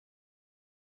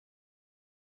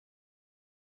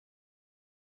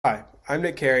I'm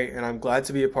Nick Carey, and I'm glad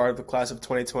to be a part of the class of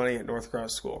 2020 at North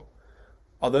Cross School.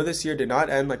 Although this year did not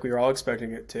end like we were all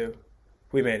expecting it to,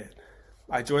 we made it.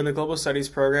 I joined the Global Studies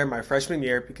program my freshman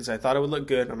year because I thought it would look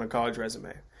good on a college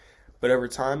resume. But over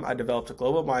time, I developed a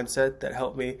global mindset that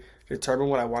helped me determine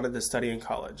what I wanted to study in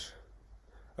college.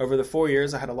 Over the 4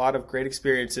 years, I had a lot of great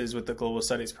experiences with the Global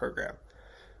Studies program.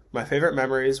 My favorite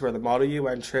memories were the Model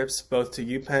UN trips both to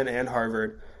UPenn and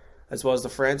Harvard, as well as the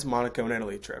France, Monaco, and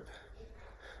Italy trip.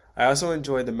 I also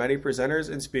enjoyed the many presenters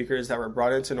and speakers that were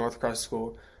brought into North Cross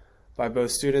School by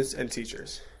both students and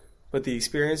teachers. But the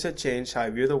experience that changed how I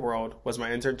view the world was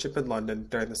my internship in London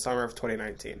during the summer of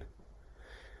 2019.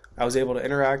 I was able to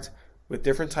interact with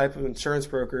different types of insurance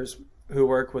brokers who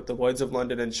work with the Lloyd's of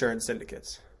London insurance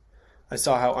syndicates. I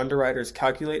saw how underwriters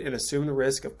calculate and assume the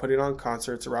risk of putting on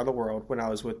concerts around the world when I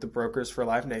was with the Brokers for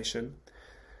Live Nation.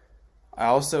 I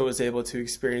also was able to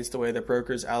experience the way that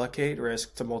brokers allocate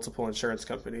risk to multiple insurance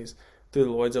companies through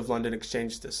the Lloyd's of London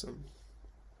exchange system.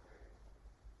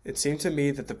 It seemed to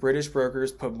me that the British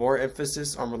brokers put more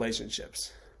emphasis on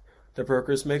relationships. The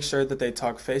brokers make sure that they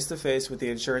talk face-to-face with the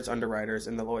insurance underwriters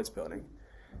in the Lloyd's building.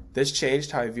 This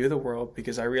changed how I view the world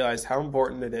because I realized how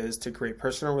important it is to create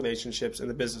personal relationships in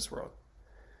the business world.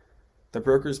 The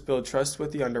brokers build trust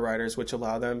with the underwriters, which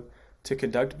allow them to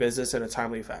conduct business in a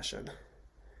timely fashion.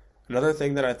 Another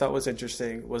thing that I thought was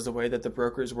interesting was the way that the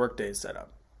brokers' workday is set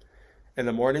up. In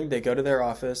the morning, they go to their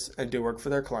office and do work for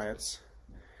their clients.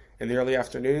 In the early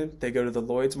afternoon, they go to the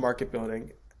Lloyd's Market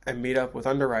Building and meet up with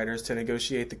underwriters to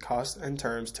negotiate the costs and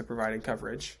terms to providing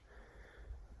coverage.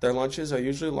 Their lunches are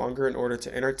usually longer in order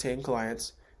to entertain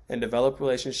clients and develop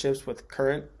relationships with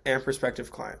current and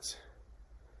prospective clients.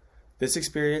 This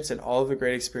experience and all of the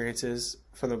great experiences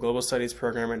from the Global Studies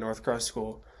program at North Cross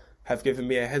School have given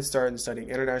me a head start in studying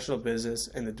international business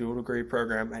in the dual degree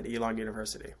program at Elon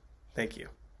University. Thank you.